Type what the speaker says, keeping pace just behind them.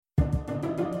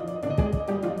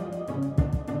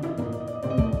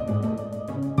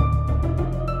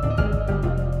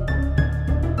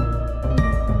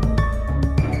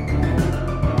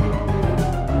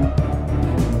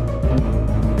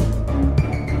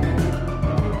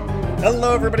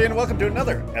Hello, everybody, and welcome to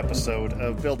another episode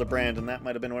of Build a Brand, and that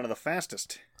might have been one of the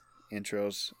fastest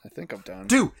intros I think I've done.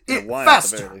 Do in it a while,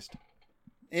 faster! At the very least.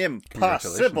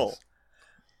 Impossible!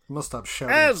 You must stop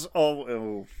shouting. As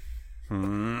always...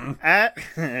 At...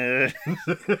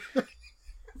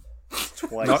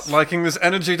 Twice. Not liking this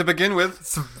energy to begin with.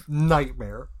 It's a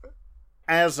nightmare.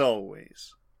 As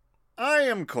always, I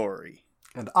am Corey.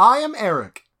 And I am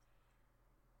Eric.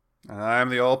 And I'm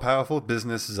the all-powerful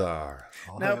business czar.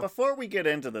 Now, before we get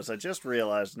into this, I just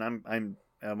realized, and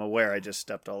I'm aware I just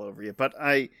stepped all over you, but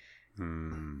I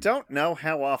don't know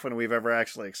how often we've ever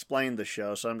actually explained the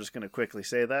show, so I'm just going to quickly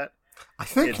say that. I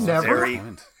think It's never.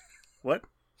 What?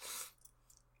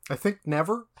 I think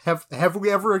never. Have we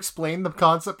ever explained the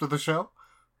concept of the show?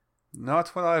 Not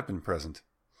when I've been present.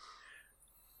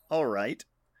 All right.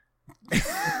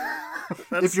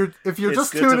 If you're It's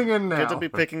just good tuning to, in now, good to be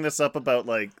picking this up about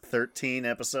like 13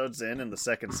 episodes in the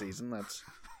second season. That's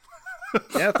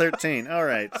 13. All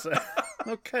right. So,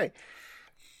 okay.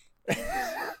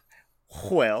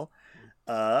 Well,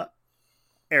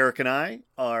 Eric and I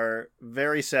are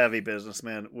very savvy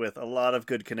businessmen with a lot of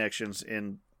good connections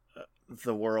in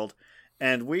the world,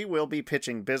 and we will be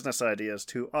pitching business ideas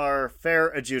to our fair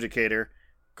adjudicator,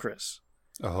 Chris.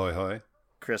 Ahoy, hoy.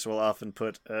 Chris will often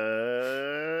put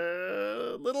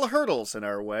little hurdles in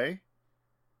our way.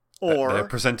 Or They're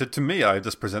presented to me. I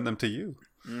just present them to you.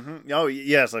 Mm-hmm. Oh,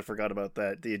 yes, I forgot about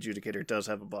that. The adjudicator does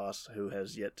have a boss who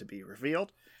has yet to be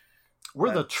revealed. we're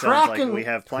the Sounds like tracking. we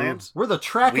have plans. We're the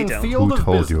track We and don't. field Who of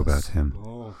told business. you about him?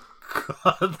 Oh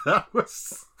God, that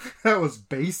was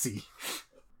bassy.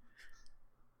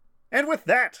 And with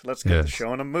that, let's get Yes. the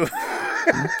show on a move.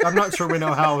 I'm not sure we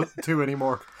know how to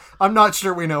anymore.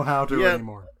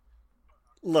 Anymore.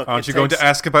 Look, Aren't you going to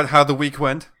ask about how the week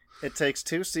went? It takes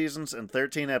 2 seasons and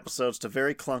 13 episodes to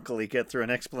very clunkily get through an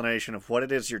explanation of what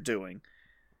it is you're doing.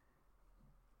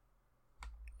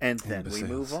 And then we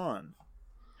move on.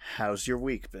 How's your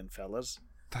week been, fellas?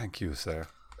 Thank you, sir.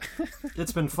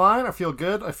 It's been fine. I feel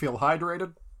good. I feel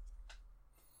hydrated.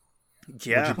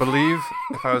 Yeah. Would you believe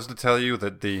if I was to tell you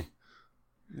that the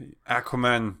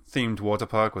Aquaman-themed water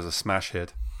park was a smash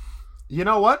hit? You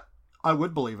know what? I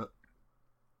would believe it.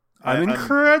 I'm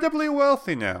incredibly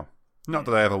wealthy now. Not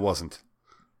that I ever wasn't.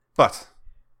 But,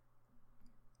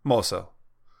 more so,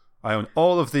 I own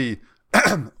all of the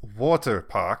water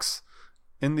parks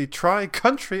in the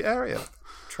Tri-Country area.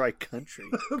 Tri-country.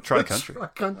 Tri-Country.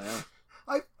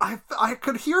 Wow. I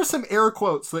could hear some air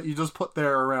quotes that you just put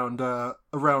there around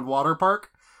water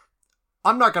park.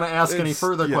 I'm not going to ask any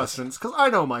further questions because I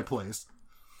know my place.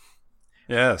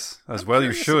 Yes, as well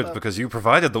you should, because you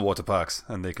provided the water parks,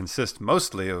 and they consist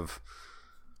mostly of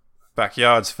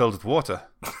backyards filled with water.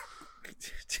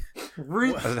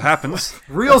 As it happens,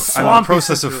 Real I'm in swampy the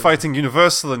process of situation. fighting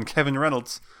Universal and Kevin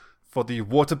Reynolds for the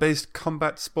water-based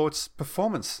combat sports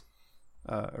performance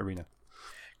arena.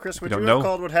 Chris, would you you don't have know-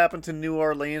 called what happened to New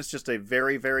Orleans just a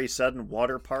very, very sudden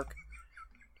water park?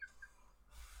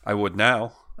 I would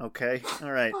now. Okay,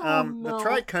 all right. no. The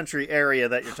Tri-Country area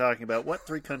that you're talking about, what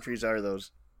 3 countries are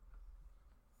those?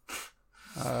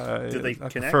 Do they I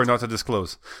connect? prefer not to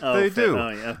disclose. Oh, They do. Oh,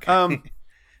 yeah, okay.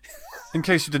 In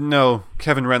case you didn't know,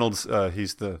 Kevin Reynolds,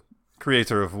 he's the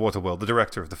creator of Waterworld, the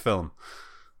director of the film.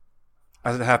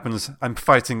 As it happens, I'm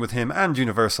fighting with him and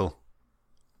Universal.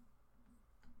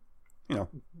 You know,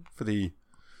 for the...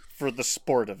 For the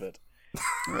sport of it.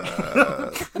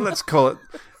 let's call it...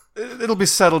 It'll be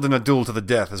settled in a duel to the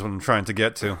death is what I'm trying to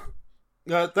get to.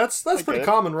 That's pretty good.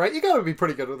 common, right? You got to be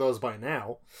pretty good at those by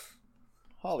now.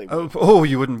 Hollywood. Oh,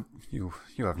 you wouldn't... You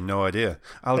have no idea.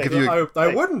 I'll Hey, give you...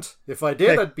 I wouldn't. If I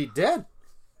did, Hey. I'd be dead.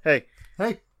 Hey,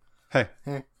 Hey. Hey,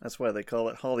 that's why they call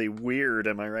it Holly Weird,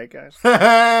 am I right, guys?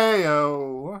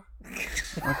 Hey-oh.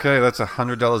 okay, that's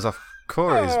 $100 off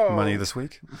Corey's Oh. money this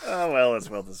week. Oh, well, it's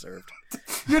well deserved.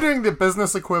 You're doing the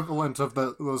business equivalent of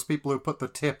those people who put the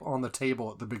tip on the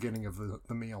table at the beginning of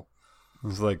the meal.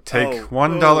 It's like, take Oh.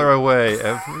 $1 away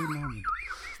every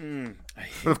moment. I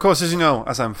hate But of course, as you know,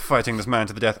 as I'm fighting this man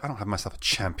to the death, I don't have myself a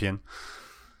champion.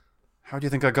 How do you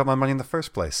think I got my money in the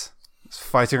first place? It's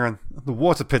fighting around the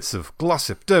water pits of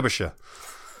Glossop, Derbyshire.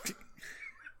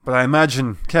 But I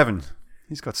imagine Kevin,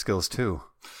 he's got skills too.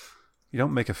 You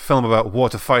don't make a film about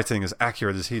water fighting as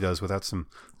accurate as he does without some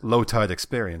low-tide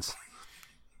experience.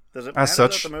 Does it As matter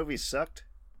such- that the movie sucked?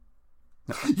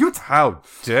 How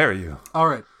dare you? All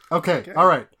right. Okay. All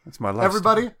right. That's my last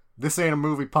Everybody, this ain't a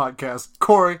movie podcast.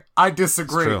 Corey, I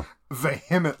disagree true.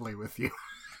 vehemently with you.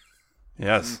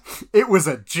 Yes. It was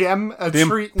a gem, a The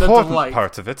treat, and a important delight.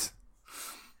 part of it,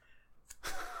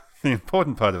 the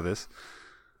important part of this,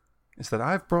 is that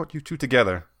I've brought you two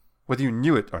together, whether you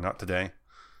knew it or not today,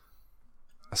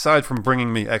 aside from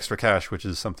bringing me extra cash, which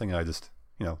is something I just,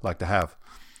 like to have,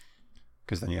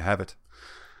 because then you have it,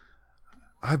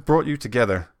 I brought you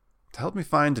together to help me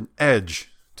find an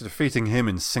edge to defeating him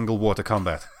in single water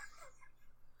combat.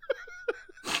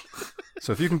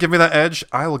 So if you can give me that edge,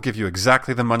 I will give you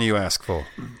exactly the money you ask for.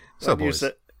 So, boys,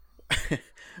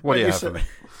 what do you have for me?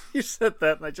 You said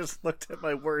that, and I just looked at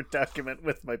my Word document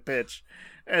with my pitch,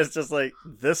 and it's just like,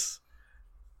 this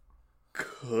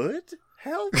could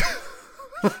help?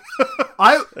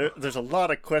 There's a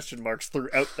lot of question marks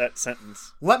throughout that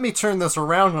sentence. Let me turn this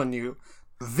around on you.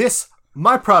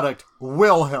 My product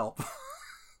will help.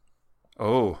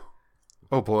 Oh,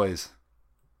 boys.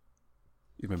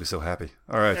 You made me so happy.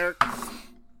 All right. Eric,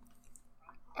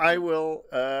 I will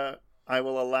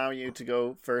allow you to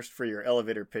go first for your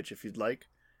elevator pitch if you'd like.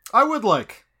 I would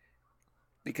like.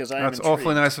 Because I'm That's intrigued.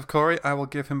 awfully nice of Corey. I will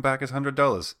give him back his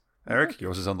 $100. Eric,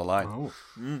 yours is on the line.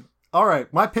 Oh. All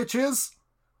right, my pitch is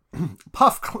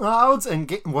puff clouds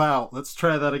and wow, let's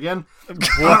try that again.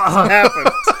 What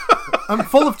happened? I'm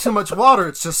full of too much water.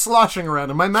 It's just sloshing around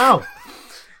in my mouth.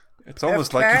 It's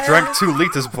almost like you drank 2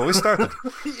 liters before we started.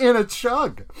 In a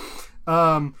chug.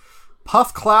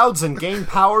 Puff clouds and gain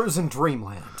powers in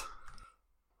Dreamland.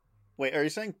 Wait, are you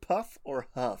saying puff or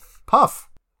huff? Puff.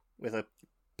 With a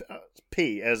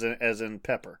P, as in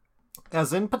pepper.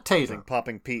 As in potato. Like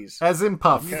popping peas. As in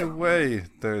puff. Either way,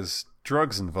 there's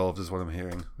drugs involved is what I'm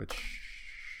hearing, which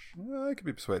I could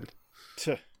be persuaded.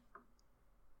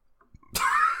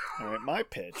 Alright, my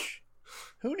pitch.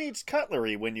 Who needs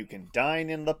cutlery when you can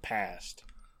dine in the past?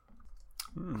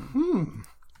 I'm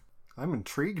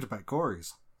intrigued by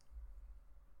Corey's.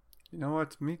 You know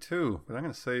what? Me too. But I'm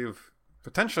going to save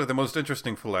potentially the most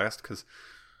interesting for last, because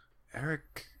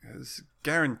Eric has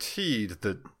guaranteed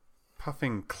that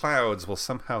puffing clouds will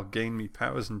somehow gain me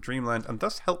powers in Dreamland and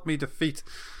thus help me defeat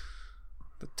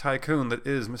the tycoon that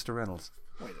is Mr. Reynolds.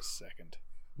 Wait a second.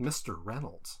 Mr.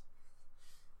 Reynolds?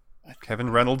 Kevin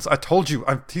Reynolds? I told you,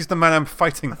 he's the man I'm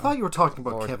fighting. I thought you were talking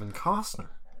about Kevin Costner.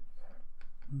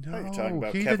 No, You're talking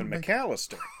about Kevin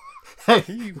McAllister. Hey,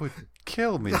 He would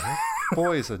kill me. That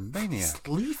boy is a maniac. it's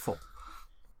lethal.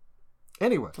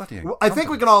 Anyway, Bloody I think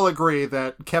we can all agree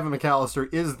that Kevin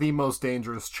McAllister is the most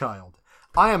dangerous child.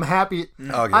 I am happy.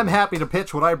 I'm happy to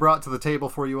pitch what I brought to the table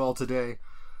for you all today.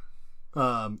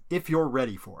 If you're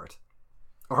ready for it,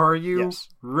 are you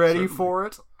ready for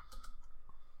it,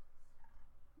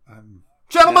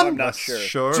 gentlemen? I'm not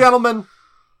sure. Gentlemen,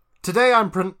 today I'm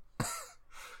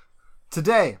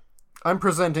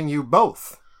presenting you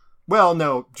both. Well,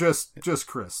 no, just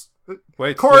Chris.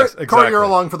 Wait, Corey, yes, exactly. Corey, you're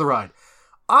along for the ride.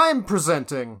 I'm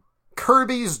presenting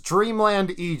Kirby's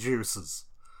Dreamland E-Juices.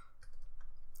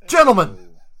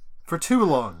 Gentlemen, for too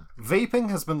long, vaping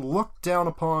has been looked down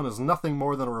upon as nothing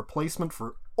more than a replacement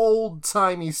for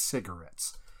old-timey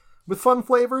cigarettes. With fun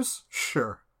flavors?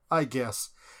 Sure, I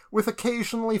guess. With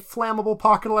occasionally flammable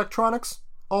pocket electronics?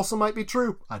 Also might be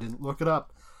true. I didn't look it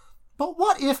up. But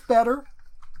what if better?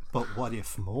 But what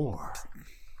if more?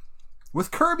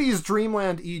 With Kirby's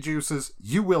Dreamland E-Juices,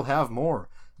 you will have more.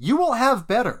 You will have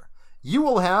better. You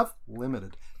will have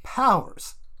limited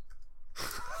powers.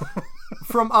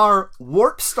 From our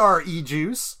Warp Star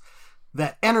E-Juice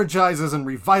that energizes and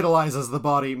revitalizes the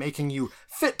body, making you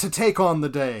fit to take on the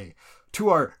day, to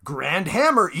our Grand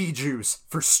Hammer E-Juice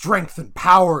for strength and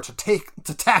power to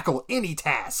tackle any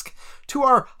task, to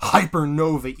our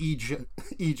Hypernova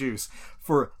E-Juice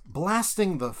for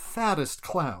blasting the fattest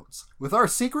clouds. With our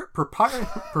secret With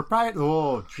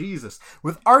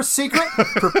our secret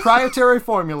proprietary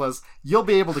formulas, you'll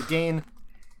be able to gain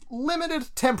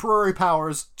limited temporary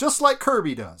powers, just like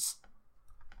Kirby does.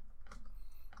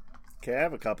 Okay, I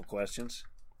have a couple questions.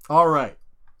 All right.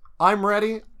 I'm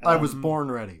ready. I was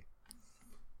born ready.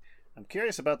 I'm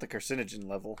curious about the carcinogen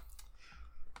level.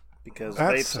 Because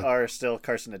That's vapes are still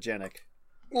carcinogenic.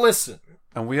 Listen.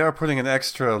 And we are putting an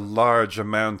extra large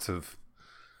amount of...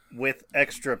 With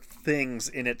extra things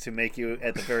in it to make you,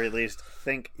 at the very least,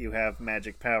 think you have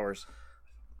magic powers.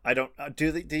 I don't...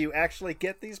 Do you actually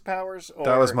get these powers? Or...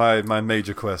 That was my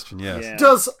major question, yes. Yeah.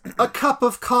 Does a cup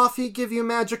of coffee give you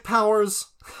magic powers?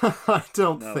 I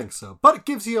don't think so. But it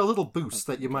gives you a little boost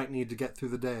that you might need to get through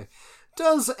the day.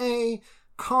 Does a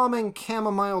calming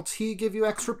chamomile tea give you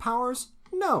extra powers?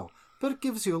 No, but it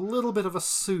gives you a little bit of a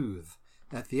soothe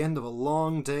at the end of a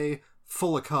long day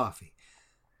full of coffee.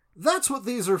 That's what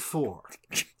these are for.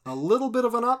 A little bit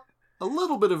of an up, a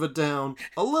little bit of a down,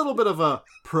 a little bit of a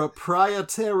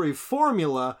proprietary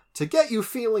formula to get you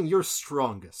feeling your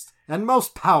strongest and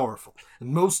most powerful and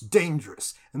most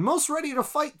dangerous and most ready to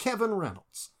fight Kevin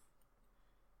Reynolds.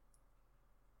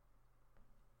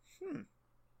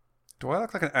 Do I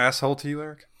look like an asshole to you,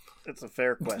 Eric? That's a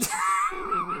fair question.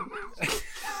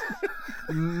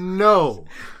 No.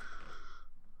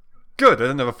 Good. I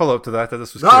didn't have a follow-up to that.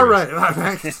 This was All curious. right.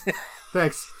 Thanks.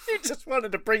 Thanks. You just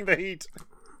wanted to bring the heat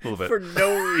A little bit. for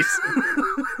no reason.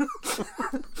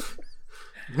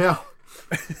 Now,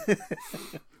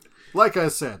 like I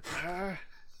said,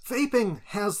 vaping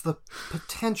has the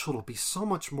potential to be so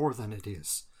much more than it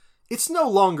is. It's no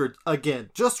longer,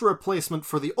 again, just a replacement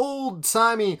for the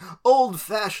old-timey,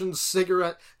 old-fashioned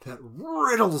cigarette that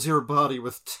riddles your body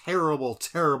with terrible,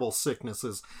 terrible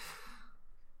sicknesses.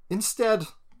 Instead,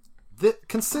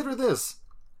 consider this: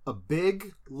 a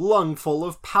big lungful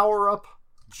of power-up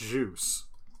juice.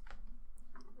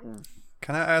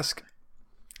 Can I ask,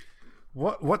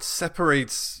 what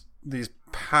separates these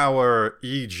power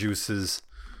e-juices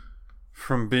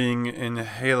from being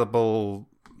inhalable,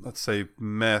 let's say,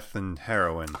 meth and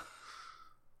heroin?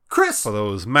 Chris! For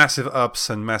those massive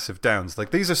ups and massive downs. Like,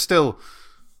 these are still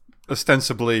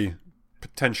ostensibly,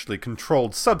 potentially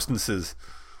controlled substances.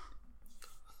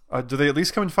 Do they at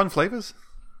least come in fun flavors?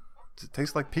 Does it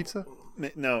taste like pizza?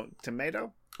 No,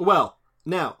 tomato? Well,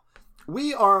 now,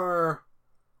 we are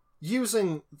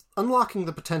unlocking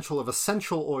the potential of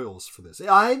essential oils for this.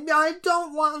 I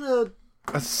don't want to...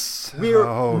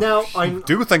 You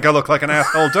do think I look like an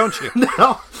asshole, don't you?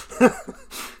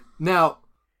 Now,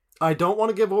 I don't want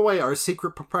to give away our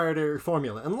secret proprietary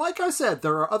formula. And like I said,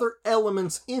 there are other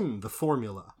elements in the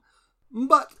formula.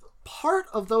 But part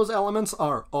of those elements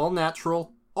are all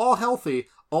natural, all healthy,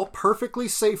 all perfectly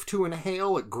safe to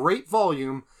inhale at great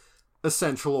volume,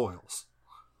 essential oils.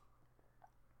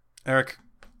 Eric,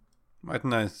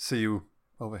 mightn't I see you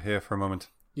over here for a moment?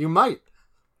 You might.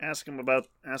 Ask him about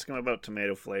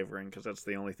tomato flavoring, because that's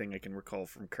the only thing I can recall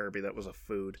from Kirby that was a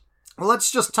food. Well,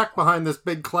 let's just tuck behind this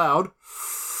big cloud.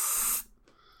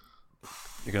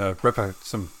 You're gonna rip out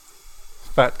some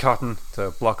fat cotton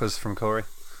to block us from Corey?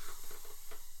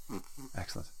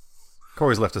 Excellent.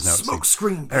 Corey's left us now. Smoke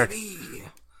screen, baby!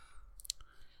 Eric,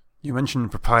 you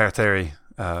mentioned proprietary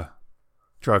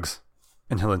drugs,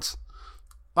 inhalants.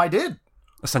 I did.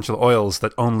 Essential oils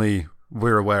that only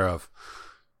we're aware of.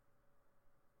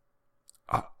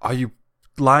 Are you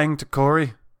lying to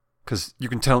Corey? Because you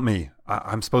can tell me.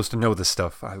 I'm supposed to know this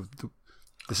stuff.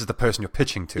 This is the person you're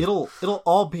pitching to. It'll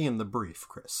all be in the brief,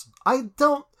 Chris.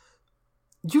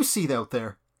 You see it out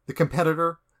there, the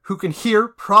competitor who can hear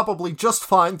probably just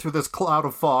fine through this cloud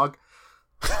of fog.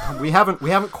 We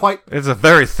haven't quite. It's a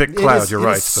very thick cloud. You're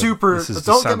right. Super.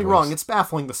 Don't get me wrong. It's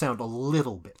baffling the sound a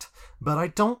little bit, but I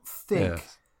don't think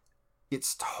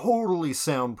it's totally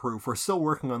soundproof. We're still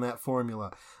working on that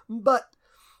formula, but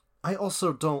I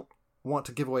also don't want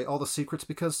to give away all the secrets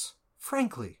because,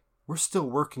 frankly, we're still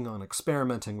working on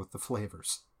experimenting with the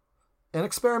flavors and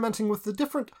experimenting with the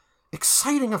different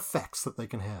exciting effects that they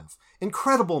can have.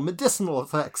 Incredible medicinal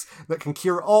effects that can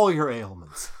cure all your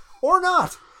ailments. Or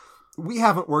not. We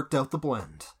haven't worked out the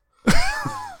blend.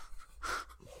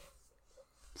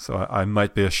 So I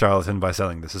might be a charlatan by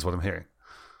selling this, is what I'm hearing.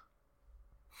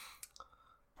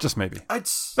 Just maybe.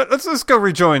 Let's go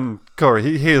rejoin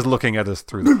Corey. He is looking at us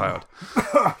through the cloud.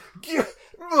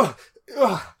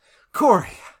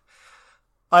 Corey,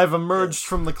 I've emerged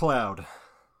from the cloud.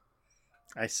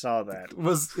 I saw that.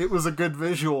 It was a good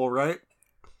visual, right?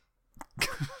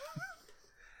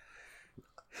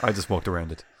 I just walked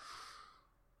around it.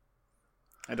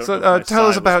 I don't know if my tell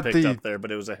us sigh about was picked up there,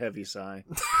 but it was a heavy sigh.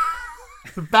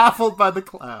 Baffled by the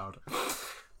cloud.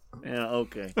 Yeah,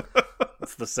 okay.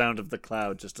 It's the sound of the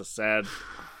cloud, just a sad,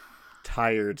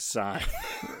 tired sigh.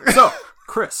 So,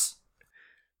 Chris.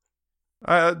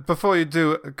 Before you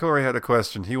do, Corey had a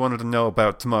question. He wanted to know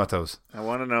about tomatoes. I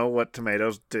want to know what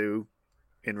tomatoes do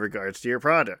in regards to your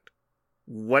product.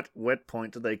 What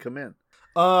point do they come in?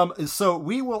 So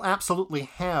we will absolutely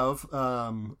have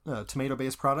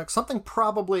tomato-based products. Something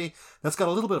probably that's got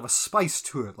a little bit of a spice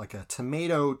to it, like a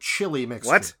tomato chili mixture.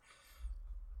 What?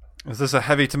 Is this a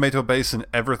heavy tomato base in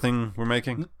everything we're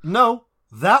making? No,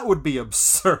 that would be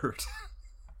absurd.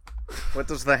 What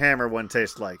does the hammer one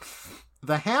taste like?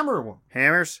 The hammer one.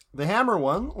 Hammers? The hammer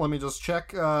one. Let me just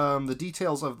check the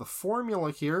details of the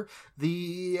formula here.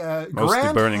 The Mostly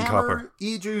Grand burning Hammer copper.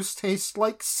 E-juice tastes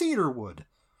like cedar wood.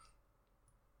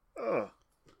 Ugh.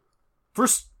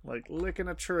 First, Like licking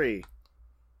a tree.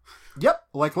 yep,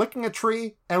 like licking a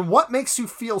tree. And what makes you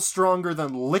feel stronger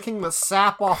than licking the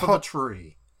sap off of a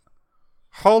tree?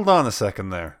 Hold on a second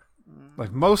there.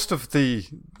 Like most of the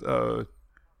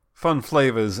fun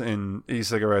flavors in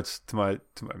e-cigarettes, to my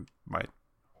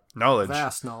knowledge,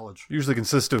 Vast knowledge. usually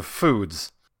consist of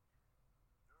foods.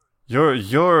 Your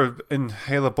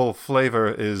inhalable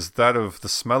flavor is that of the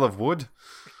smell of wood?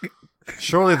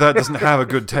 Surely that doesn't have a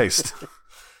good taste.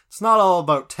 It's not all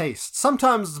about taste.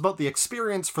 Sometimes it's about the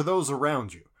experience for those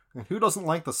around you. And who doesn't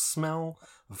like the smell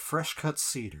of fresh cut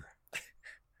cedar?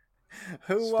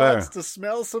 Who wants to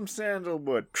smell some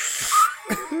sandalwood?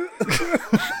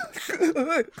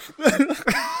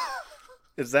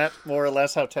 Is that more or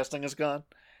less how testing has gone?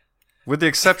 With the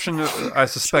exception of, I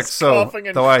suspect Just so, coughing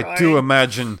and though I do crying.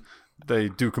 imagine they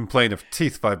do complain of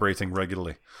teeth vibrating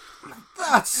regularly.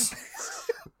 That's...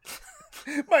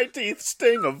 My teeth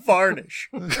sting of varnish.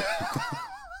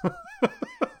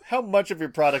 How much of your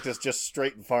product is just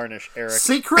straight varnish, Eric?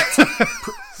 Secret?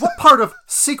 What part of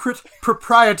secret,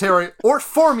 proprietary, or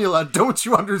formula don't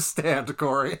you understand,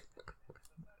 Corey?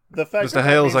 The fact Mr. that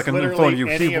Hales, means I can literally inform you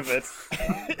any he- of it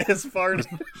is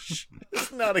varnish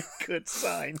is not a good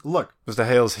sign. Look, Mr.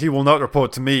 Hales, he will not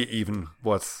report to me even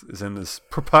what is in this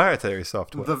proprietary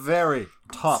software. the very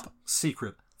top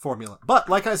secret formula. But,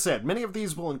 like I said, many of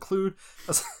these will include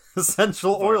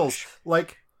essential oils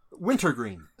like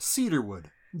wintergreen,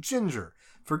 cedarwood, ginger,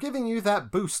 for giving you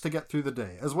that boost to get through the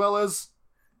day, as well as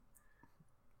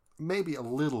maybe a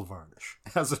little varnish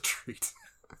as a treat.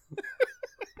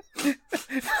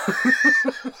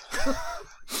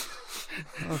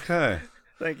 Okay.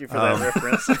 Thank you for that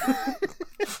reference.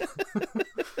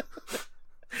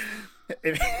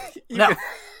 Now,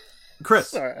 Chris,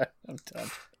 Sorry, I'm done.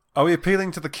 Are we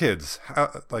appealing to the kids?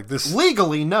 How, like this?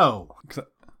 legally no,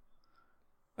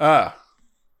 Ah.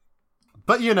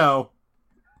 but you know,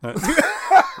 I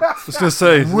was going to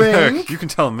say, Wink. Eric, you can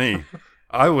tell me.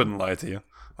 I wouldn't lie to you.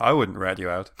 I wouldn't rat you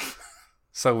out.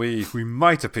 So we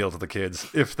might appeal to the kids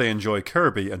if they enjoy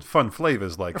Kirby and fun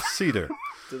flavors like cedar.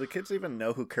 Do the kids even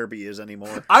know who Kirby is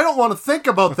anymore? I don't want to think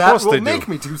about that. course It will they do. make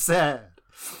me too sad.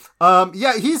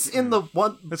 Yeah, he's in the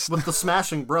one It's- with the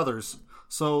Smashing Brothers,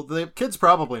 so the kids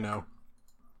probably know.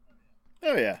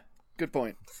 Oh yeah, good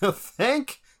point.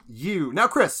 Thank you. Now,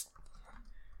 Chris,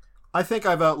 I think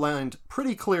I've outlined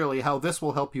pretty clearly how this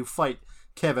will help you fight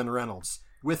Kevin Reynolds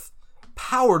with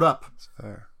powered up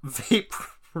Fair. vape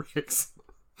rigs.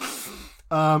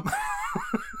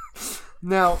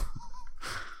 Now,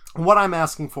 what I'm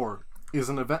asking for is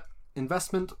an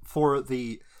investment for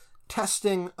the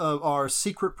testing of our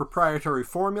secret proprietary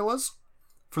formulas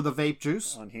for the vape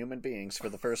juice On human beings for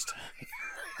the first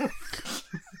time.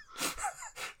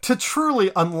 to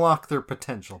truly unlock their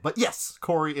potential. But yes,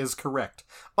 Corey is correct.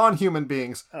 On human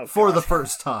beings Oh, for God. the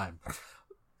first time.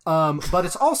 But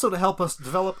it's also to help us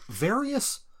develop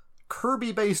various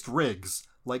Kirby-based rigs,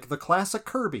 like the classic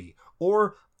Kirby,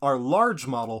 or our large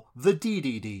model, the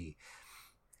DDD.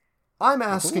 I'm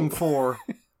asking for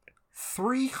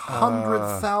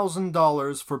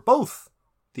 $300,000 for both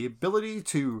the ability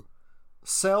to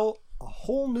sell a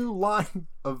whole new line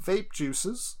of vape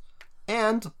juices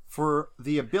and for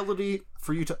the ability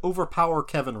for you to overpower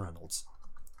Kevin Reynolds.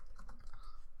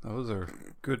 Those are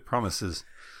good promises.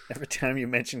 Every time you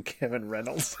mention Kevin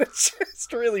Reynolds, it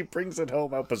just really brings it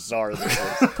home how bizarre this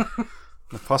is.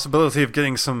 The possibility of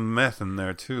getting some meth in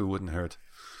there too wouldn't hurt.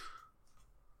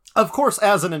 Of course,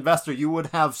 as an investor, you would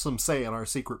have some say in our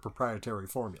secret proprietary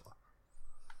formula.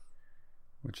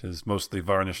 Which is mostly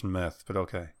varnish and meth, but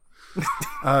okay.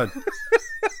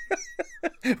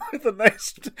 With a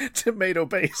nice tomato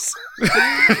base.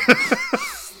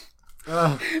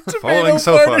 Following Tomato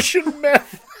so far. varnish and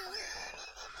meth.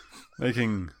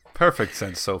 Making perfect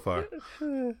sense so far.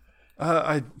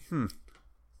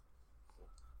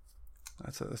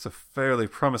 That's a fairly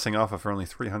promising offer for only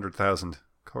 300,000.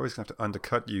 Corey's gonna have to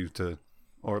undercut you to,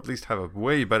 or at least have a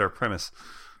way better premise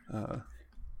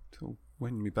to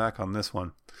win me back on this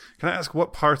one. Can I ask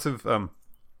what part of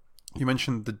you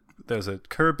mentioned there's a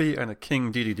Kirby and a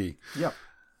King DDD. Yep.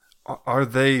 Are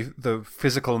they the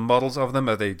physical models of them?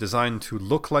 Are they designed to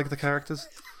look like the characters?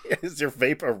 Is your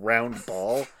vape a round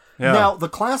ball? Yeah. Now, the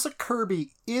classic Kirby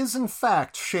is in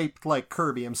fact shaped like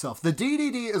Kirby himself. The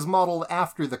DDD is modeled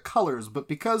after the colors, but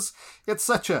because it's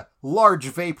such a large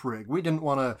vape rig, we didn't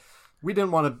want to. You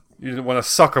didn't want a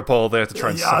soccer ball there to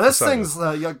try and Yeah, suck this the side of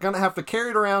thing's you're gonna have to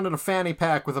carry it around in a fanny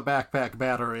pack with a backpack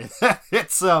battery.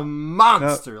 It's a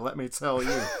monster, let me tell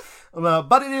you.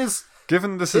 But it is.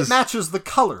 Given this It is matches the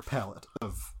color palette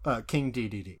of King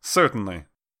DDD. certainly.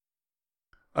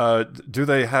 Do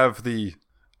they have the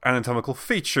anatomical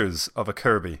features of a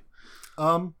Kirby?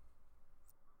 Um,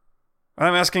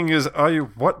 I'm asking is,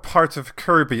 what part of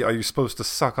Kirby are you supposed to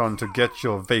suck on to get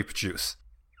your vape juice?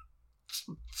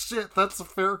 shit, that's a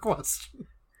fair question.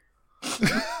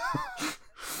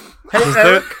 Hey,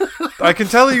 Eric, I can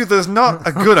tell you there's not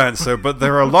a good answer, but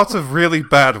there are lots of really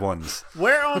bad ones.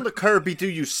 where on the Kirby do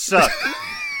you suck?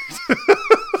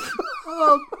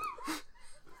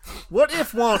 What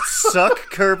if won't suck,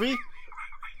 Kirby?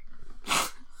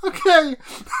 Okay.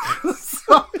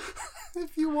 So,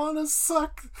 if you want to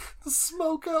suck the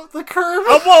smoke out the Kirby,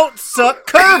 I won't suck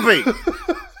Kirby.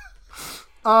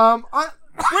 I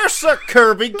Where suck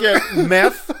Kirby get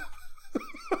meth?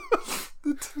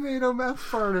 the tomato meth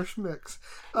varnish mix.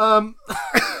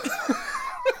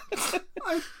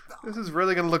 This is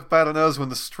really going to look bad on us when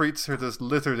the streets are just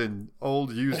littered in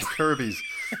old used Kirby's.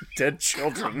 Dead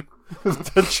children.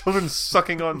 Dead children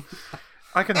sucking on.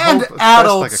 I can And hope at best like a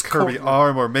adults, Kirby Courtney.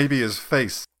 arm or maybe his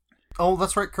face. Oh,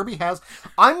 that's right. Kirby has.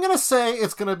 I'm gonna say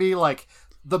it's gonna be like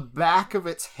the back of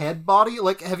its head body.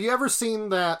 Like, have you ever seen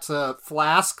that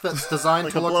flask that's designed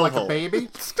Like to a look like a blowhole. baby?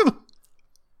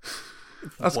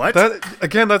 What?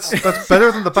 That's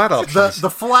better than the bad options. The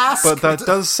flask. But that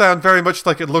does sound very much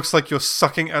like it looks like you're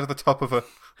sucking out of the top of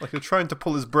like you're trying to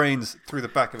pull his brains through the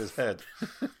back of his head.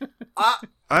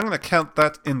 I'm going to count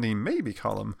that in the maybe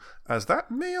column, as that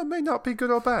may or may not be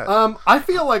good or bad. I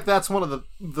feel like that's one of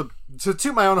the to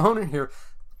toot my own horn here.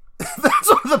 That's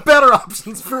one of the better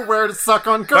options for where to suck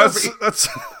on Kirby. That's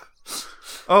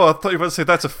Oh, I thought you were about to say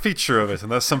that's a feature of it,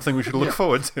 and that's something we should look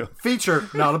forward to. Feature,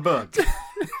 not a bug.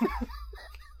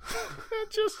 I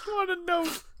just want to know.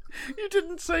 You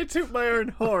didn't say toot my own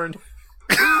horn.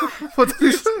 What did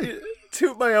you say?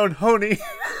 Toot my own honey.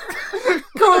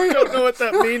 Corey, I don't know what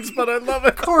that means, but I love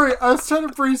it. Corey, I was trying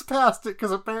to breeze past it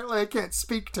because apparently I can't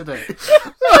speak today.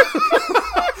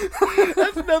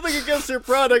 That's nothing against your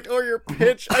product or your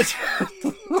pitch. I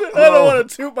don't want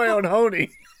to toot my own honey.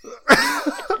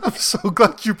 I'm so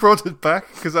glad you brought it back,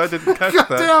 because I didn't catch God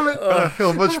that. damn it. And I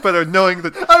feel much better knowing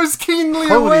that I was keenly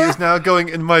Pony aware. is now going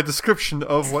in my description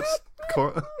of what's...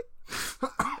 what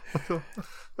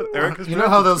Eric has You know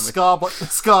how drafted those for me.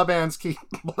 ska bands keep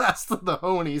blasting the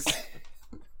honies?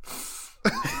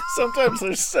 Sometimes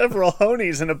there's several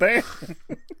honies in a band.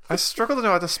 I struggle to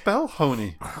know how to spell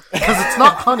honey. Because it's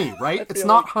not honey, right? It's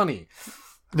not honey.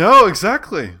 No,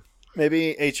 exactly.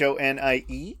 Maybe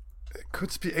H-O-N-I-E? It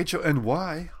could be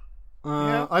H-O-N-Y.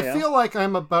 I yeah. feel like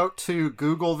I'm about to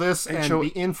Google this and H-O- be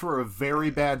in for a very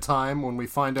bad time when we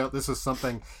find out this is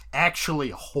something actually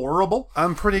horrible.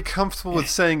 I'm pretty comfortable with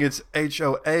saying it's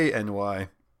H-O-A-N-Y.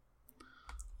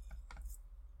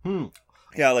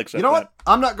 Yeah, I'll accept You know that. what?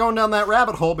 I'm not going down that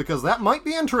rabbit hole because that might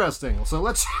be interesting. So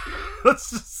let's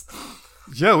just...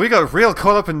 Yeah, we got real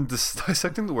caught up in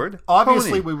dissecting the word.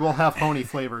 Obviously, honey. we will have honey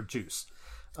flavored juice.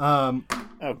 Oh,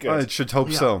 I good. should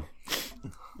hope so.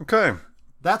 Okay.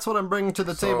 That's what I'm bringing to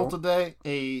the table today.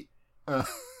 A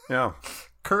Yeah.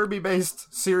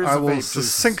 Kirby-based series I of will vape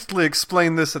juices. succinctly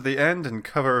explain this at the end and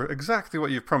cover exactly what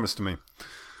you've promised to me.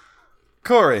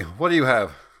 Corey, what do you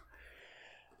have?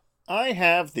 I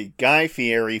have the Guy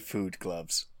Fieri food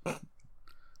gloves.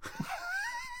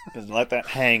 Just let that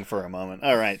hang for a moment.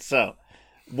 All right, so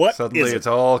what Suddenly is it? it's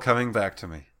all coming back to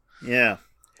me. Yeah.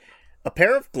 A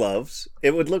pair of gloves.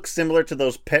 It would look similar to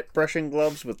those pet brushing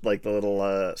gloves with like the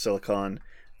little silicone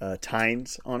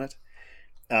tines on it.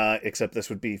 Except this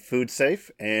would be food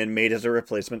safe and made as a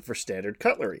replacement for standard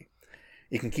cutlery.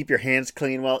 You can keep your hands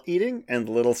clean while eating, and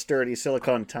the little sturdy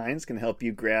silicone tines can help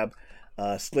you grab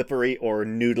slippery or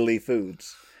noodly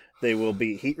foods. They will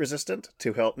be heat resistant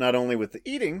to help not only with the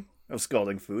eating of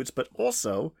scalding foods, but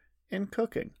also in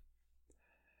cooking.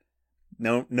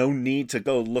 No need to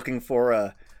go looking for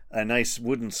a nice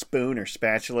wooden spoon or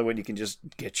spatula when you can just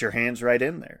get your hands right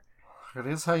in there. It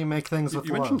is how you make things with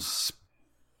You mentioned love.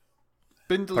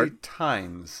 spindly Pardon?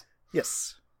 tines.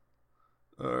 Yes.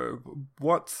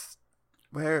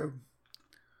 Where,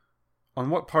 on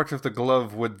what part of the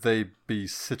glove would they be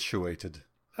situated?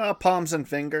 Palms and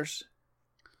fingers.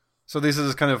 So these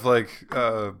is kind of like,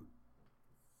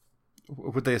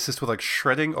 would they assist with like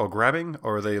shredding or grabbing,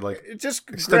 or are they like Just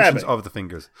grab extensions it. of the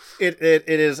fingers? It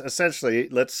is essentially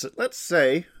let's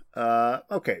say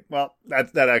okay, well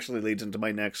that actually leads into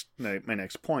my next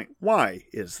point. Why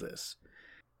is this?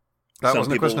 That Some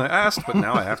wasn't a question I asked, but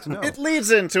now I have to know. It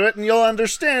leads into it, and you'll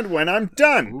understand when I'm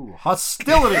done. Ooh,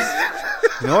 hostility.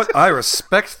 You know what? I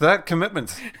respect that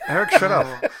commitment. Eric, shut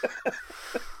up.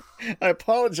 I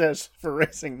apologize for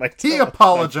raising my He tone.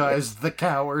 apologized, the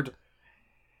coward.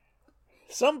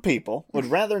 Some people would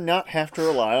rather not have to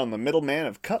rely on the middleman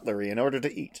of cutlery in order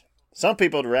to eat. Some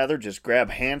people would rather just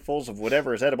grab handfuls of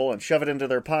whatever is edible and shove it into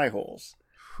their pie holes.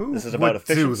 Who This is about would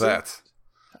do efficiency. that?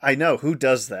 I know, who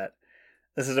does that?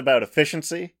 This is about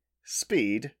efficiency,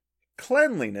 speed,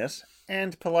 cleanliness,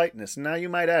 and politeness. Now you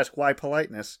might ask, why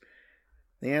politeness?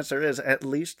 The answer is, at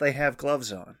least they have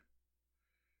gloves on.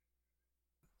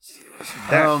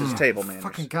 That is table manners.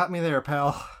 Fucking got me there,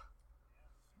 pal.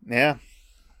 Yeah.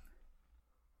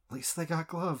 At least they got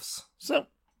gloves. So,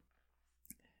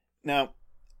 Now,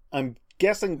 I'm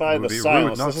guessing by It would the be rude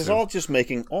silence, not this is to. all just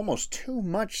making almost too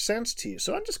much sense to you.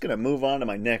 So I'm just going to move on to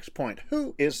my next point.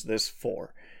 Who is this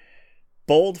for?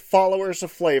 Bold followers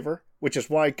of flavor, which is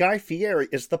why Guy Fieri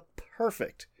is the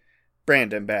perfect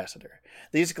brand ambassador.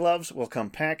 These gloves will come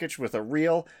packaged with a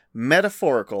real,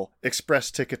 metaphorical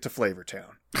express ticket to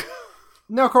Flavortown.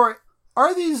 Now, Corey,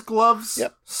 are these gloves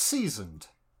Yep. seasoned?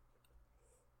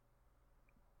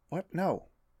 What? No.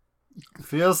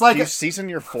 Feels like Do you it. season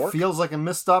your fork? Feels like a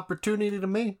missed opportunity to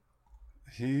me.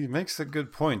 He makes a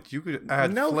good point. You could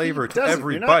add No, he flavor to doesn't.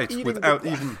 every You're not bite eating without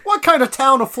the- even... What kind of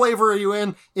town of flavor are you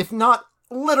in if not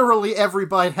literally every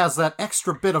bite has that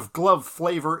extra bit of glove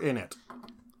flavor in it?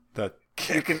 that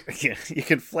You kick. can you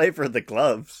can flavor the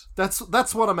gloves, That's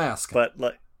what I'm asking. but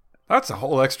like That's a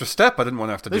whole extra step I didn't want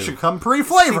to have to They do. should come see,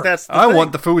 pre-flavored. that's the I thing.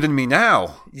 want the food in me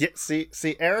now. Yeah, see,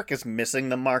 Eric is missing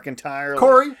the mark entirely.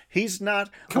 Corey, he's not.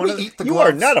 can one we of eat the You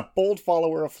are gloves? not a bold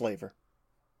follower of flavor.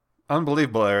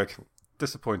 Unbelievable, Eric.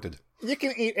 Disappointed. You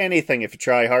can eat anything if you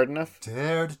try hard enough.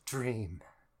 Dare to dream.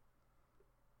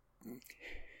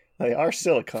 They are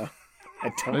silicone.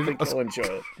 I don't Maybe think that's- you'll enjoy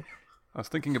it. I was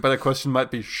thinking a better question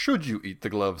might be, should you eat the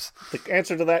gloves? The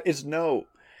answer to that is no.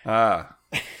 Ah.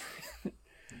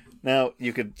 Now,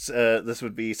 you could. This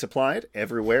would be supplied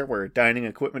everywhere where dining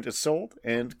equipment is sold,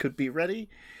 and could be ready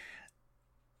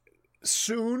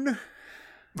soon.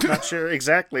 Not sure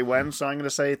exactly when, so I'm going to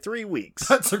say 3 weeks.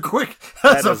 That's a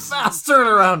That is- fast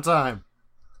turnaround time.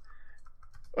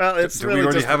 Well, it's Do really we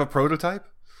already just. have a prototype?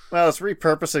 Well, it's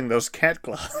repurposing those cat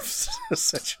gloves,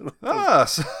 essentially. Ah,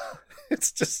 so It's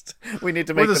just we need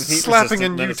to we're make them just heat slapping a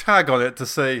resistant. new then it's- tag on it to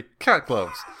say cat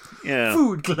gloves. Yeah,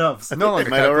 Food gloves. No longer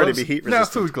might cat already gloves. be heat Now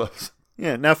resistant. food gloves.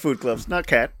 yeah. Now food gloves, not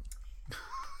cat.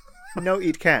 No,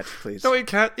 eat cat, please. Don't eat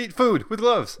cat, eat food with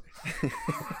gloves.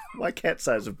 Why cat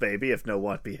size of baby if no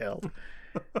want be held?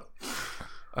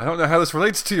 I don't know how this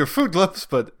relates to your food gloves,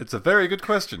 but it's a very good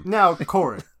question. Now,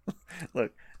 Corey,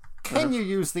 Look, can you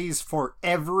use these for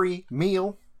every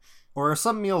meal? Or are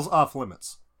some meals off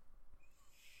limits?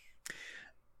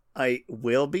 I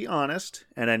will be honest,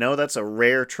 and I know that's a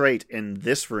rare trait in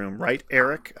this room, right,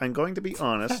 Eric? I'm going to be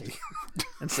honest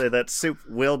and say that soup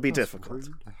will be difficult.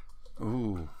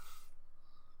 Ooh.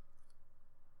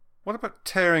 What about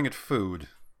tearing at food?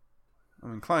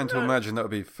 I'm inclined to imagine that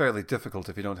would be fairly difficult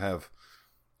if you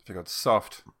got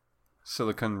soft,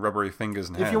 silicone, rubbery fingers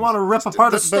and hands. If you want to rip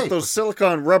apart a But steak. those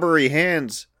silicone rubbery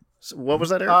hands. What was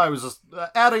that, Eric? I was just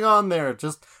adding on there,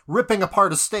 just ripping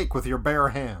apart a steak with your bare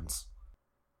hands.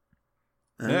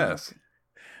 Yes.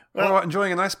 Well- what about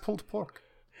enjoying a nice pulled pork?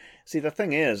 See, the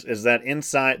thing is that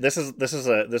inside this is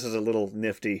a little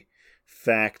nifty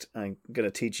fact I'm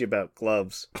gonna teach you about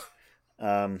gloves.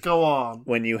 Go on.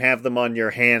 When you have them on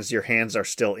your hands are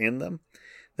still in them.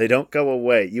 They don't go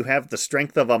away. You have the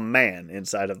strength of a man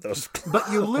inside of those gloves.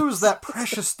 But you lose that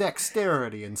precious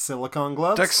dexterity in silicone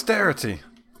gloves. Dexterity.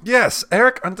 Yes,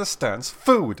 Eric understands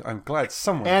food. I'm glad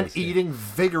someone and does here. eating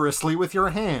vigorously with your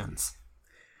hands.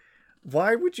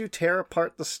 Why would you tear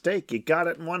apart the steak? You got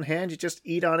it in one hand. You just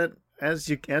eat on it as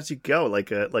you go, like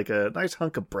a nice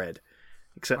hunk of bread.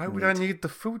 Except Why would meat. I need the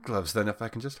food gloves then if I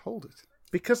can just hold it?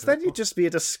 Because then you'd just be a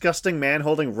disgusting man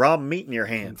holding raw meat in your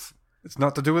hands. It's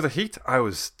not to do with the heat. I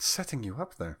was setting you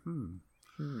up there.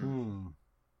 Feeling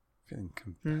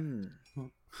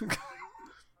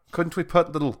Couldn't we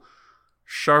put little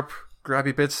sharp,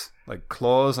 grabby bits, like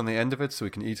claws on the end of it so we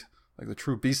can eat like the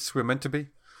true beasts we're meant to be?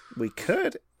 We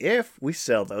could if we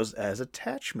sell those as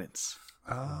attachments.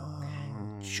 Oh.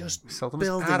 Just sell them as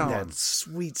building that add-ons.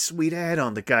 sweet, sweet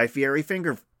add-on, the Guy Fieri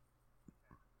finger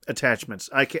attachments.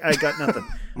 I got nothing.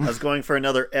 I was going for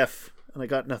another F, and I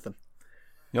got nothing.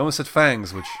 You almost said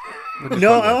fangs, which... wouldn't be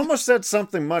No, quite I right. almost said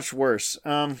something much worse.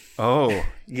 Oh.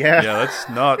 Yeah. Yeah, let's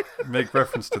not make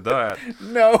reference to that.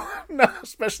 No,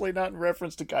 especially not in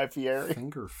reference to Guy Fieri.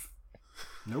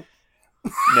 Nope.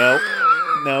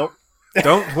 No.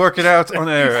 Don't work it out on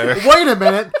air, Eric.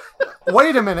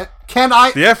 Wait a minute. Can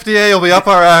I... The FDA will be up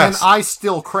our Can ass. I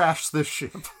still crash this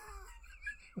ship?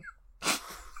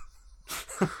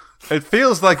 It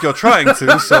feels like you're trying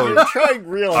to, so You're trying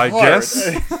real I hard. guess.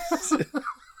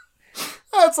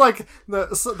 That's like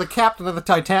the captain of the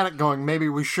Titanic going, maybe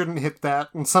we shouldn't hit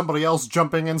that, and somebody else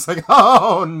jumping in saying,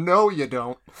 oh, no, you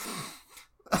don't.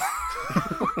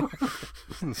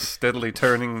 Steadily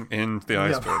turning in the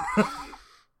iceberg.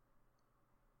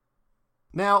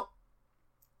 Now,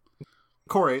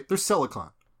 Corey, there's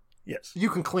silicone. Yes. You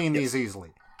can clean these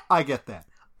easily. I get that.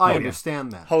 I yeah.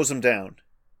 understand that. Hose them down.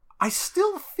 I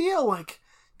still feel like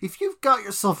if you've got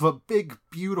yourself a big,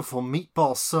 beautiful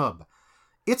meatball sub,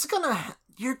 it's gonna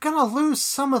you're gonna lose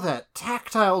some of that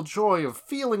tactile joy of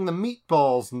feeling the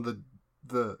meatballs and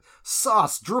the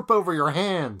sauce drip over your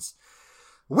hands.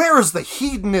 Where is the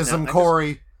hedonism,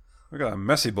 Corey? We got a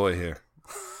messy boy here.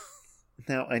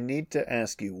 Now, I need to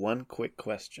ask you one quick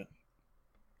question.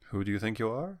 Who do you think you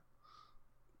are?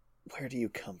 Where do you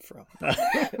come from?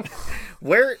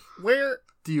 Where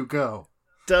Do you go?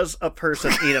 does a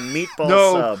person eat a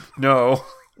meatball sub No.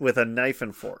 with a knife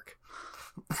and fork?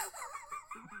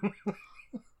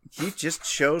 You just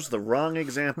chose the wrong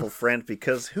example, friend,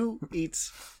 because who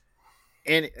eats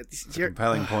any...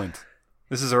 Compelling point.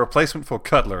 This is a replacement for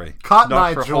cutlery, Cotton not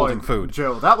Eye for Joe. holding food.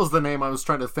 Joe. That was the name I was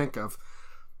trying to think of.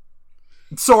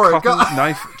 Sorry. Cotton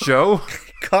Knife Joe?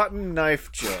 Cotton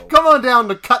Knife Joe. Come on down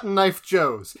to Cutting Knife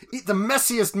Joe's. Eat the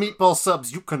messiest meatball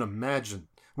subs you can imagine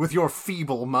with your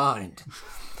feeble mind.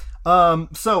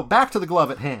 So, back to the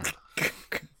glove at hand.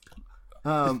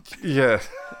 Yeah.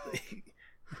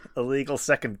 Illegal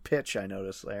second pitch, I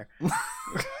noticed there.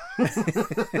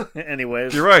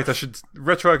 Anyways. You're right, I should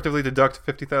retroactively deduct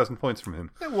 50,000 points from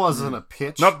him. It wasn't a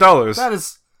pitch. Not dollars. That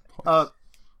is,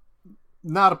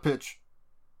 not a pitch.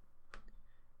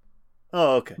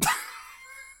 Oh, okay.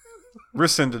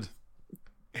 Rescinded.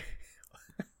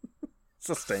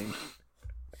 Sustained.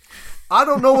 I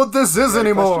don't know what this is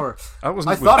anymore.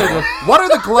 I thought it did. What are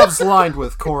the gloves lined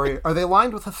with, Corey? Are they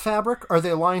lined with a fabric? Are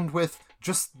they lined with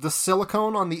just the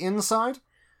silicone on the inside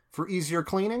for easier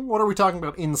cleaning? What are we talking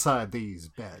about inside these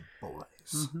bad boys?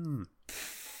 Mm-hmm.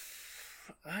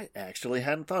 I actually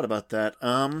hadn't thought about that.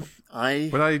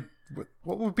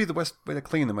 What would be the best way to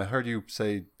clean them? I heard you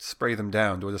say spray them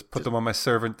down. Do I just put them on my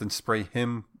servant and spray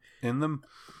him in them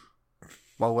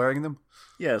while wearing them?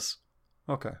 Yes.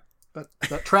 Okay.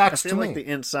 That tracks I to feel me. like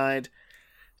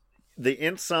the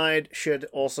inside should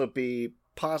also be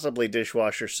possibly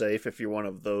dishwasher safe if you're one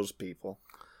of those people.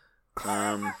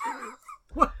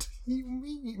 What do you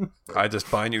mean? I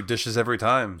just buy new dishes every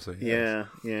time. So Yeah.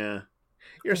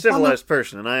 You're a civilized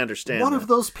person, and I understand One that. of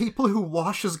those people who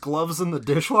washes gloves in the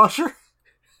dishwasher?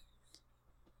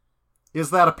 Is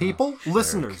that a people?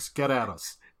 Listeners, get at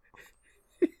us.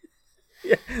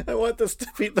 Yeah, I want this to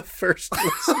be the first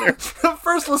listener. The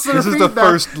first listener This is feedback. the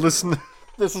first listener.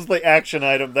 This is the action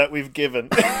item that we've given.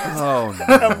 Oh,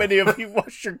 no. How many of you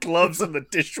wash your gloves in the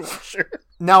dishwasher?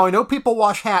 Now, I know people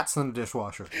wash hats in the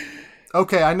dishwasher.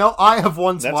 Okay, I know I have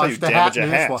once That's how washed you a hat damage in a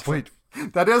the hat. dishwasher. Wait.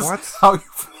 That is What? how you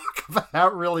fuck a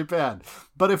hat really bad.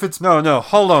 But if it's... No,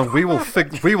 hold on. We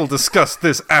will discuss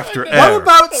this after What air.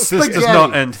 about This spaghetti? does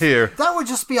not end here. That would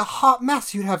just be a hot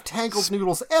mess. You'd have tangled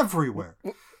noodles everywhere.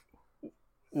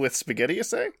 With spaghetti, you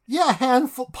say? Yeah,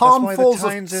 That's why palmfuls the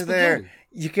of tines are spaghetti. there.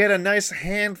 You get a nice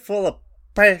handful of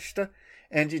pasta,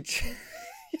 and you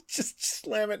just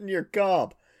slam it in your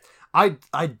gob. I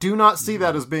do not see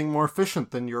that as being more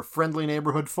efficient than your friendly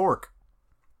neighborhood fork.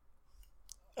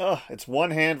 Oh, it's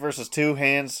one hand versus two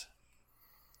hands.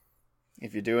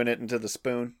 If you're doing it into the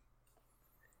spoon,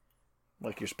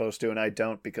 like you're supposed to, and I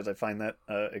don't because I find that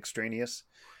extraneous.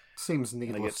 Seems And I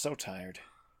get needless. so tired.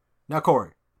 Now,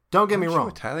 Corey, don't get me Aren't you wrong.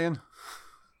 Italian?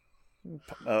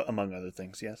 Among other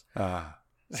things, yes. Ah.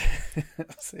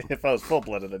 If I was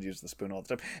full-blooded, I'd use the spoon all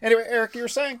the time. Anyway, Eric, you were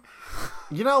saying?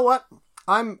 You know what?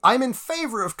 I'm in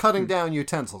favor of cutting down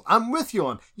utensils. I'm with you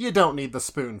on you don't need the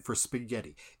spoon for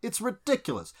spaghetti. It's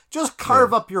ridiculous. Just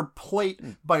carve up your plate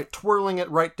by twirling it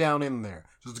right down in there.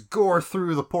 Just gore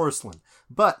through the porcelain.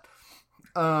 But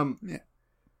I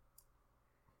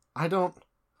don't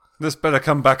This better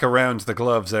come back around to the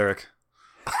gloves, Eric.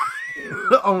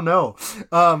 oh no.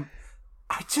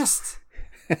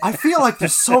 I feel like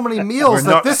there's so many meals We're that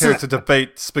not this here is to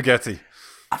debate spaghetti.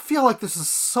 I feel like this is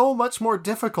so much more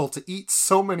difficult to eat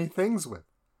so many things with.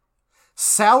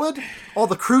 Salad? All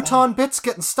the crouton bits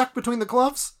getting stuck between the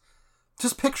gloves?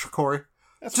 Just picture, Corey.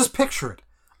 Just picture it.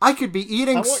 I could be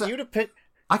eating I want you to pick...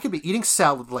 I could be eating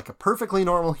salad like a perfectly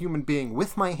normal human being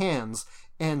with my hands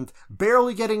and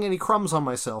barely getting any crumbs on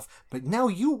myself, but now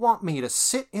you want me to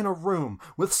sit in a room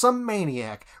with some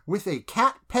maniac with a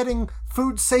cat-petting,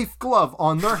 food-safe glove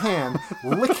on their hand,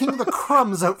 licking the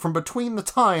crumbs out from between the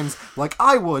tines like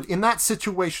I would in that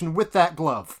situation with that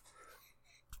glove.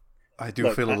 I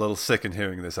do feel a little sick in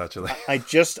hearing this, actually. I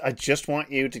just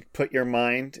want you to put your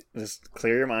mind, just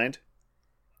clear your mind.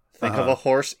 Think of a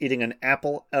horse eating an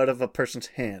apple out of a person's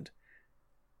hand.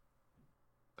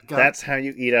 That's how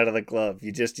you eat out of the glove.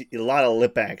 You just a lot of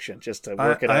lip action just to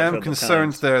work it out. I am for the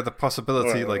concerned times. there, the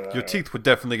possibility, like, your teeth would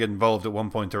definitely get involved at one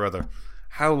point or other.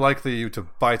 How likely are you to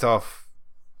bite off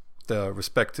the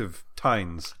respective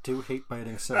tines? I do hate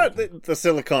biting salad. The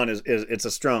silicone is it's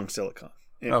a strong silicone.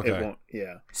 It Okay. won't.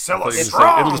 Yeah. I thought you were just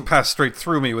saying it'll just pass straight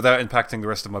through me without impacting the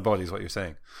rest of my body, is what you're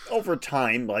saying. Over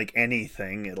time, like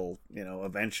anything, it'll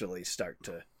eventually start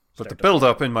to. But the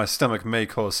build-up in my stomach may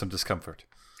cause some discomfort.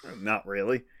 Not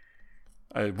really.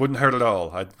 It wouldn't hurt at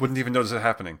all. I wouldn't even notice it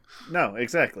happening. No,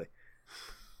 exactly.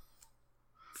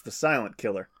 It's the silent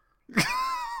killer.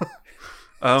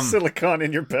 Silicon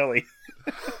in your belly.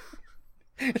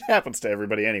 It happens to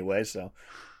everybody anyway, so.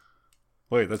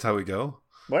 Wait, that's how we go?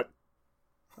 What?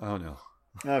 Oh, no.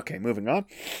 Okay, moving on.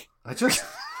 I just...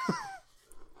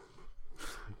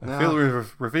 I feel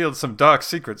we've revealed some dark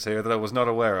secrets here that I was not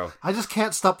aware of. I just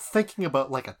can't stop thinking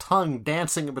about, like, a tongue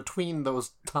dancing in between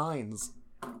those tines.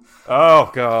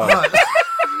 Oh, God.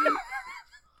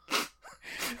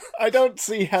 I don't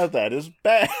see how that is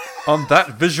bad. On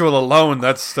that visual alone,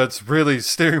 that's really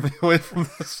steering me away from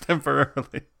this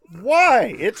temporarily.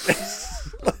 Why?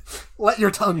 It's Let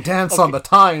your tongue dance on the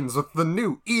tines with the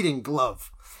new eating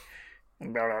glove.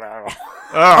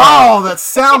 Oh, that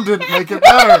sound didn't make it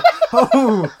better.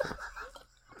 Oh.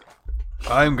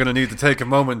 I'm going to need to take a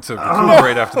moment to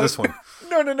recuperate after this one.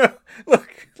 No. Look.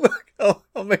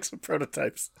 I'll make some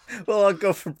prototypes. Well, We'll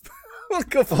go for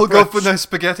We'll go for nice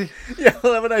spaghetti. Yeah,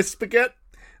 we'll have a nice spaghetti.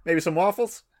 Maybe some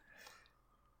waffles.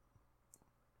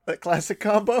 That classic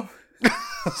combo.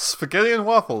 Spaghetti and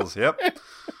waffles, yep.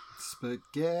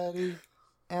 Spaghetti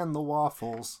and the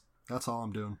waffles. That's all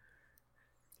I'm doing.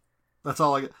 That's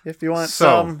all I get. If you want So,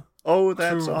 some. Oh,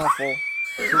 that's to- awful.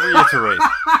 To reiterate,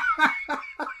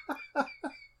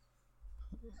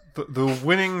 the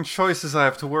winning choices I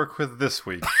have to work with this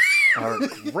week Are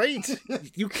great.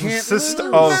 You can't consist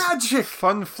lose. of Magic!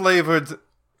 fun-flavored,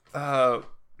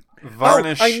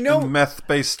 varnish I know. and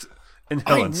meth-based I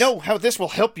inhalants. know how this will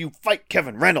help you fight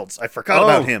Kevin Reynolds. I forgot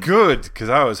about him. Good, because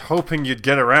I was hoping you'd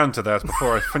get around to that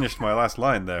before I finished my last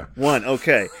line there. One,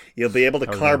 okay. You'll be able to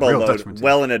was a carbo real load detriment to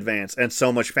well in advance and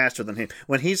so much faster than him.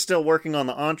 When he's still working on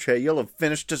the entree, you'll have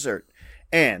finished dessert.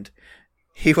 And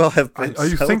he will have been Are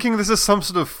you thinking this is some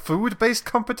sort of food-based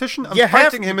competition? I'm You have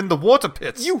fighting him in the water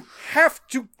pits. You have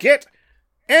to get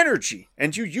energy,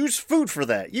 and you use food for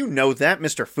that. You know that,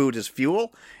 Mr. Food is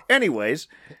Fuel. Anyways,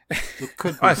 It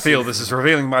could be I feel this is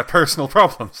revealing my personal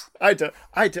problems. look,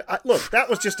 that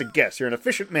was just a guess. You're an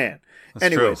efficient man. That's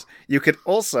Anyways, true. you could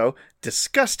also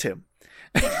disgust him.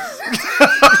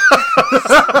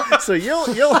 So you'll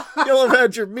have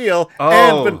had your meal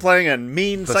and been playing a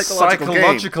mean The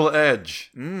psychological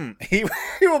edge. game. He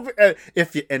will be,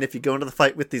 if you go into the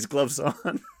fight with these gloves on,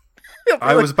 he'll be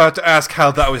I like- was about to ask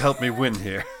how that would help me win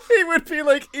here. he would be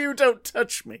like, "You don't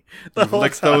touch me." The whole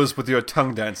Lick time. those with your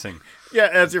tongue dancing. Yeah,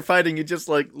 as you're fighting, you just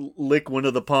like lick one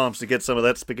of the palms to get some of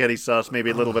that spaghetti sauce, maybe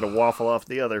a little bit of waffle off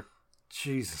the other,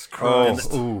 Jesus Oh,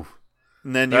 Christ. ooh.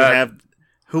 and then you That- have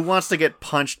who wants to get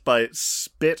punched by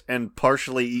spit and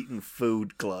partially eaten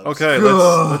food gloves. Okay,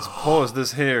 let's pause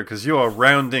this here, because you are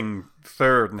rounding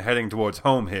third and heading towards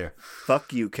home here.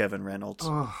 Fuck you, Kevin Reynolds.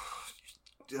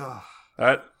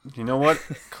 You know what?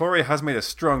 Corey has made a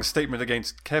strong statement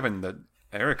against Kevin that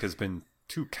Eric has been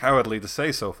too cowardly to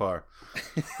say so far.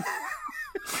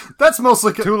 That's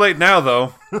mostly... Too late now,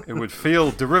 though. It would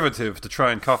feel derivative to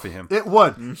try and copy him. It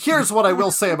would. Here's what I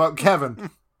will say about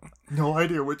Kevin. No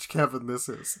idea which Kevin this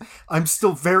is. I'm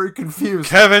still very confused.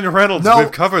 Kevin Reynolds, No,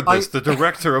 we've covered this, the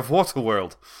director of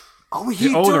Waterworld. Oh, he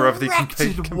The owner of the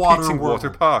directed competing Waterworld. water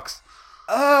parks.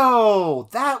 Oh,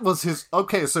 that was his...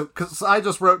 Okay, so because I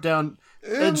just wrote down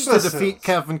Edge to Imbeciles. defeat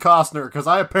Kevin Costner, because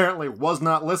I apparently was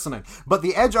not listening. But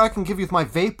the edge I can give you with my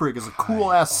vape rig is a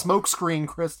cool-ass smoke screen,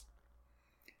 Chris.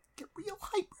 Get real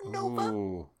hypernova.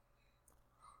 Ooh.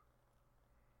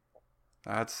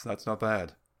 That's not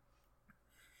bad.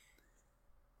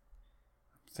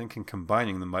 Thinking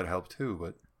combining them might help too,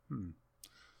 but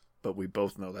But we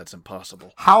both know that's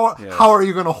impossible. How Yes. how are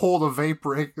you going to hold a vape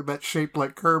rig that's shaped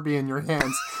like Kirby in your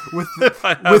hands with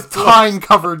I have with gloves.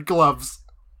 time-covered gloves?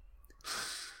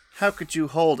 How could you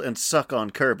hold and suck on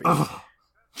Kirby?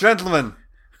 Gentlemen,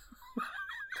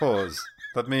 pause.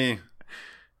 Let me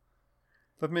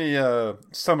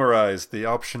summarize the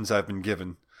options I've been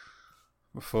given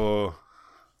before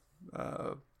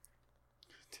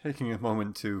taking a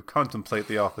moment to contemplate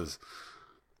the offers.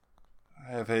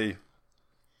 I have a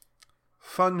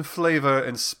fun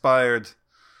flavor-inspired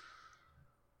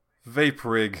vape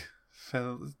rig,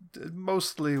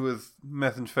 mostly with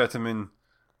methamphetamine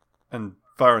and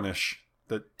varnish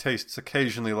that tastes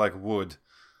occasionally like wood,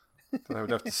 that I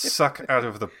would have to suck out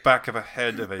of the back of a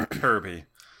head of a Kirby,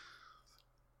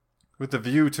 with the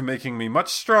view to making me much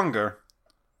stronger,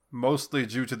 mostly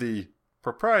due to the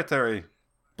proprietary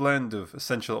blend of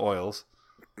essential oils,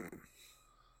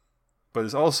 but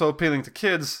is also appealing to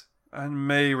kids and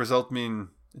may result in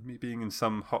me being in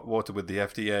some hot water with the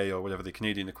FDA or whatever the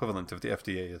Canadian equivalent of the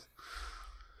FDA is.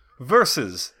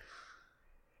 Versus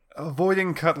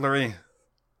avoiding cutlery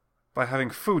by having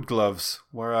food gloves,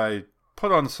 where I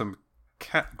put on some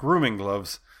cat grooming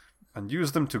gloves and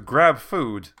use them to grab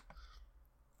food,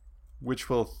 which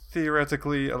will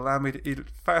theoretically allow me to eat it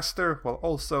faster while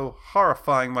also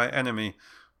horrifying my enemy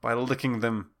by licking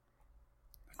them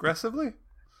aggressively?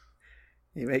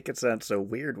 You make it sound so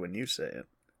weird when you say it.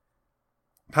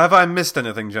 Have I missed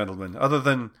anything, gentlemen? Other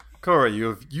than, Corey,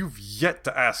 you've yet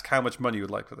to ask how much money you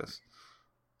would like for this.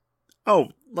 Oh,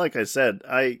 like I said,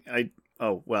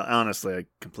 oh, well, honestly, I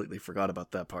completely forgot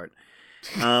about that part.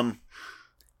 All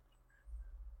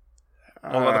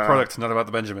about the product, not about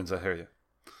the Benjamins, I hear you.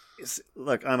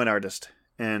 Look, I'm an artist,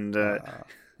 and,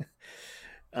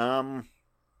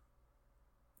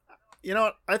 you know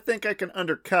what? I think I can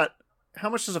undercut. How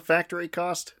much does a factory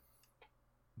cost?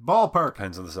 Ballpark.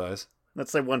 Depends on the size. Let's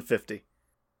say 150.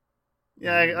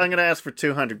 Yeah, I'm going to ask for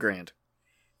 200 grand.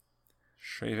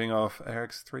 Shaving off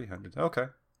Eric's 300. Okay.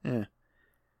 Yeah.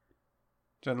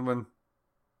 Gentlemen,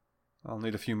 I'll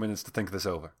need a few minutes to think this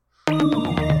over.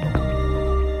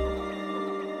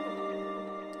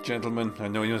 Gentlemen, I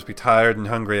know you must be tired and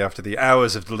hungry after the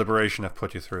hours of deliberation I've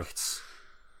put you through.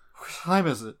 What time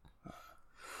is it?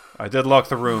 I did lock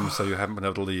the room, so you haven't been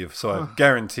able to leave, so I've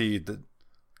guaranteed that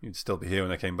you'd still be here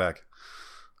when I came back.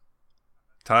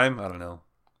 Time? I don't know.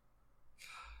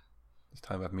 Does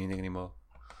time have meaning anymore?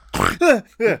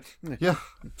 Yeah.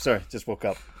 Sorry, just woke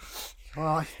up.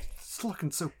 Well, it's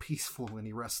looking so peaceful when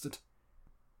he rested.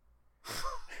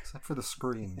 Except for the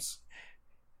screams.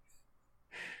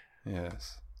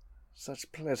 Yes.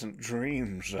 Such pleasant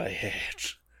dreams I had.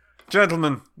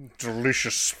 Gentlemen.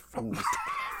 Delicious food.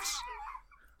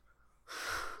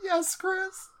 Yes,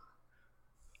 Chris.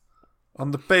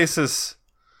 On the basis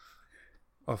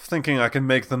of thinking I can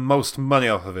make the most money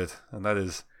off of it, and that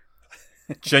is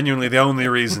genuinely the only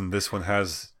reason this one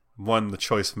has won the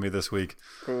choice for me this week.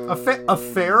 A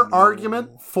fair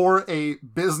argument for a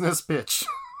business pitch.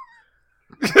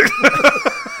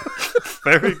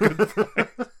 Very good point.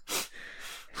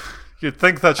 You'd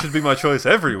think that should be my choice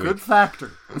every week. Good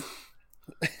factor.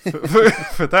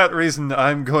 For that reason,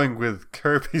 I'm going with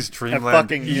Kirby's Dream Land.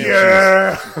 Fucking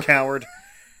yeah, you coward.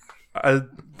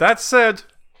 That said,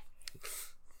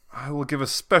 I will give a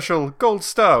special gold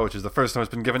star, which is the first time it's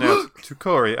been given out, to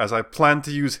Corey, as I plan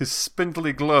to use his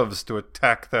spindly gloves to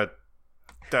attack that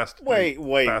dastardly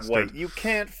bastard. Wait. You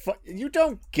can't... you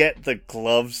don't get the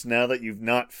gloves now that you've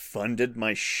not funded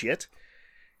my shit?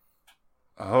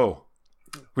 Oh.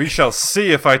 We shall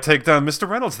see if I take down Mr.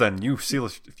 Reynolds then. You see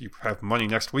if you have money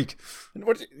next week.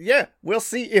 Yeah, we'll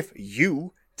see if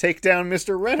you take down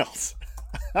Mr. Reynolds.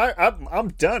 I'm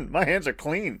done. My hands are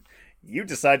clean. You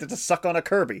decided to suck on a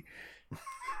Kirby.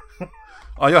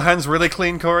 Are your hands really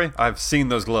clean, Corey? I've seen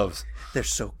those gloves. They're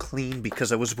so clean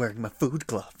because I was wearing my food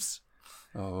gloves.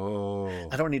 Oh.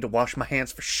 I don't need to wash my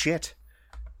hands for shit.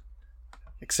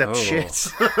 Except shit.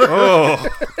 Oh.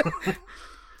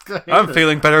 I'm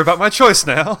feeling better about my choice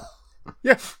now.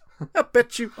 Yeah, I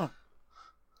bet you. Oh.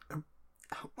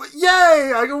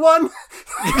 Yay! I won!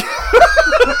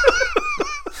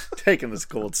 Taking this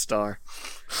gold star.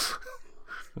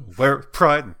 Wear it with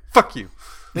pride and fuck you.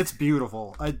 It's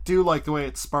beautiful. I do like the way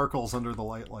it sparkles under the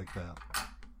light like that.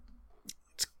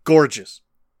 It's gorgeous.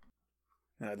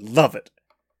 I love it.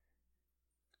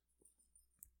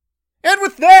 And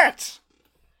with that,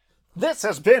 this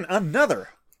has been another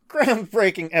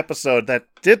groundbreaking episode that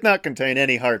did not contain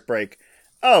any heartbreak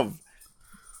of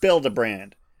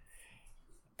Build-A-Brand.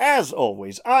 As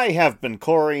always, I have been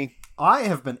Corey. I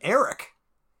have been Eric.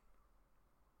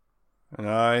 And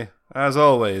I, as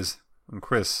always, am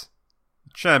Chris,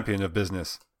 champion of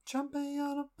business.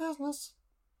 Champion of business.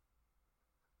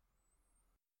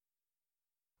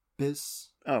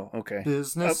 Oh, okay.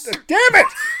 Business. Damn it!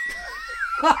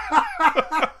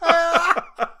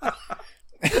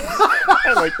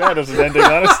 I like that as an ending,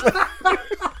 honestly.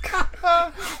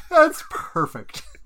 That's perfect.